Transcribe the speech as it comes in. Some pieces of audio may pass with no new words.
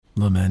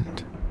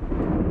Lament,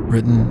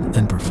 written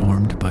and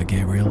performed by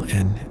Gabriel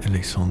N.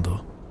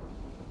 Elizondo.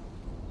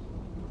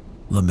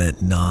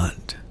 Lament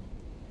not,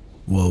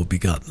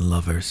 woe-begotten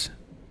lovers,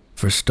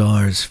 for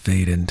stars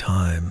fade in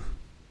time,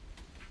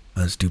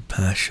 as do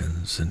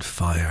passions and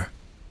fire,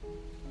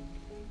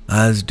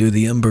 as do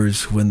the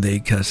embers when they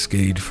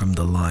cascade from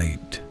the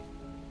light,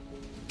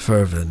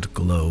 fervent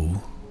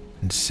glow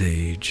and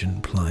sage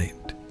and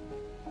plight.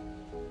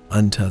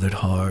 Untethered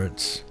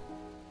hearts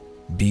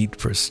beat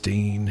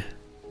pristine,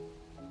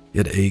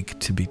 yet ache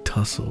to be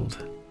tussled,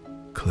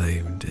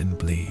 claimed, and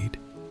bleed.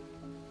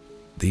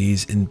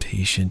 These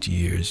impatient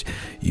years,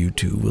 you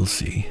too will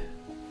see,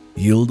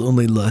 yield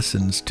only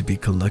lessons to be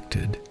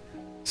collected,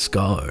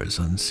 scars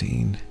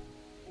unseen.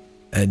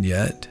 And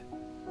yet,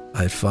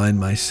 I find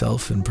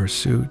myself in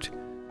pursuit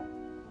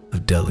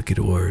of delicate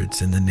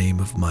words in the name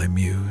of my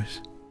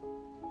muse,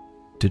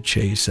 to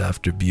chase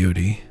after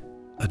beauty,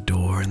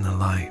 adore in the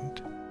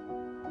light,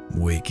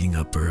 waking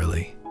up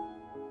early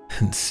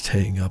and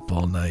staying up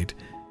all night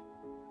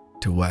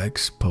to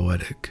wax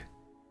poetic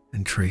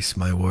and trace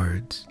my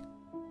words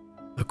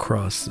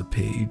across the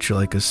page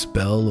like a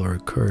spell or a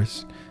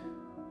curse,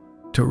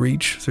 to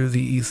reach through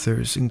the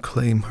ethers and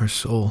claim her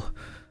soul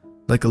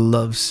like a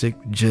lovesick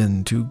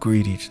djinn too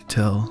greedy to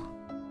tell.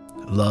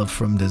 Love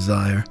from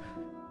desire,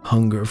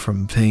 hunger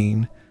from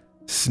pain,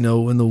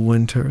 snow in the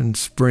winter and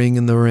spring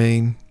in the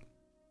rain.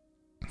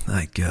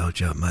 I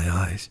gouge out my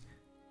eyes,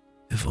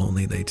 if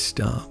only they'd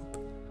stop,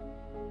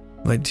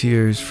 my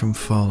tears from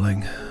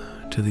falling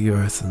to the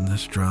earth in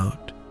this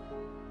drought,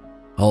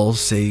 all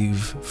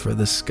save for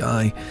the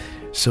sky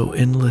so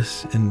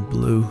endless and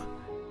blue.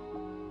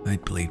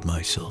 I'd bleed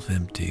myself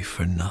empty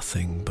for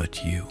nothing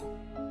but you.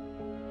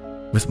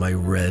 With my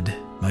red,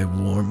 my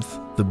warmth,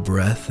 the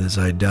breath as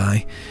I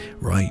die,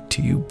 write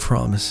to you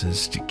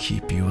promises to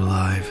keep you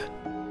alive.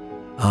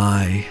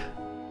 I,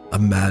 a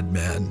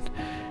madman,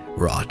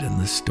 rot in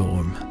the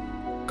storm,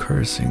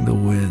 cursing the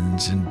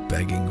winds and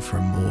begging for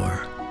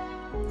more,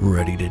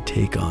 ready to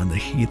take on the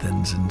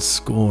heathens in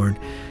scorn,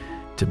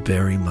 to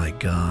bury my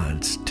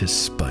gods to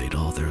spite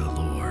all their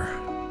lore.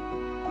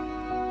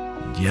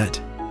 And yet,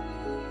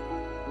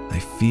 I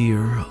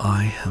fear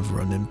I have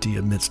run empty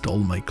amidst all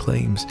my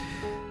claims,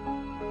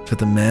 for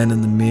the man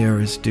in the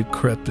mirror is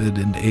decrepit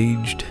and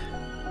aged.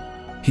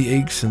 He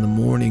aches in the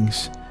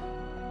mornings,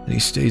 and he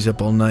stays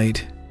up all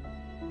night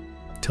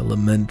to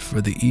lament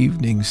for the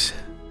evenings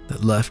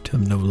that left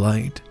him no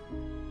light.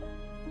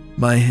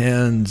 My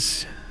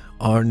hands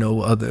are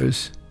no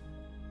others,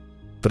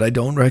 but I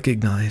don't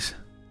recognize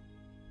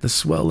the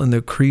swell in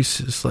their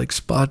creases like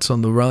spots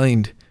on the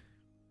rind.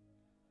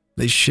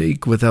 They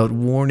shake without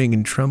warning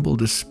and tremble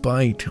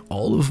despite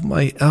all of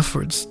my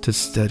efforts to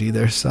steady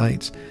their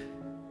sights.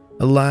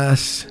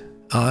 Alas,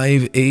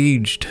 I've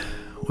aged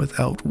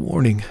without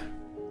warning.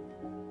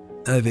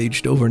 I've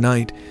aged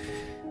overnight.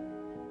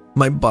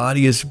 My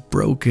body is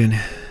broken,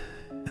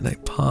 and I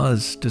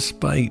pause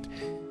despite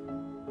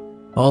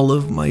all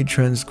of my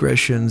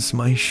transgressions,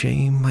 my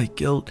shame, my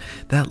guilt.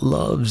 That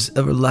love's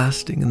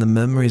everlasting in the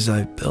memories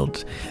I've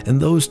built, and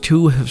those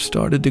too have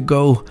started to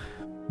go.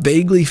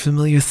 Vaguely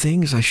familiar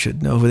things I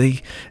should know.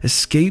 They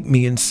escape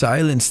me in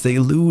silence, they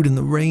elude in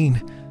the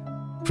rain.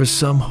 For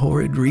some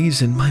horrid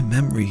reason, my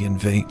memory in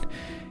vain,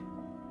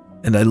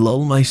 and I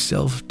lull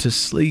myself to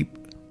sleep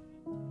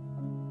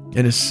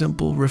in a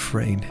simple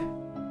refrain.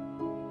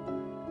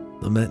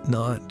 Lament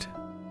not,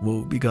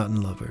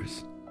 woe-begotten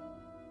lovers,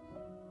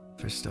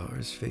 for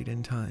stars fade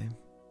in time,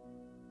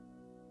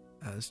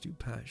 as do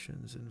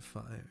passions and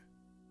fire,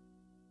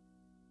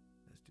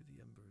 as do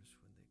the embers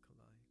when they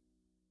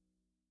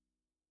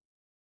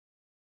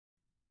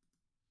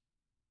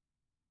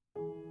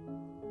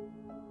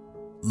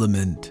collide.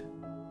 Lament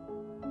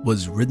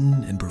was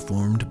written and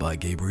performed by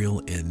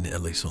Gabriel N.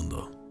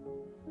 Elizondo.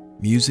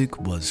 Music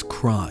was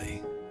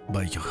Cry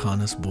by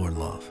Johannes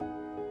Borlaug.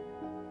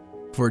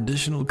 For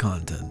additional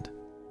content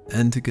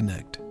and to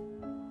connect,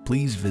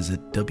 please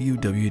visit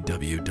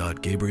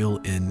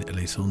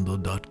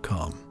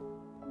www.gabrielnelizondo.com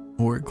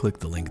or click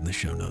the link in the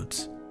show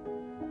notes.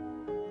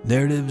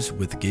 Narratives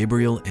with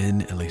Gabriel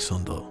N.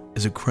 Elizondo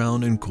is a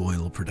Crown and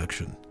Coil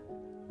production.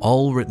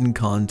 All written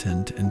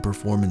content and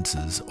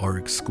performances are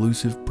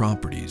exclusive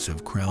properties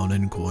of Crown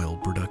and Coil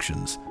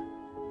Productions.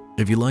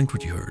 If you liked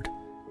what you heard,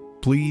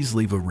 please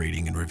leave a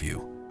rating and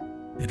review.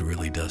 It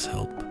really does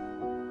help.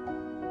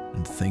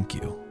 And thank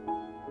you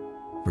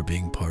for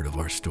being part of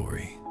our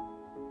story.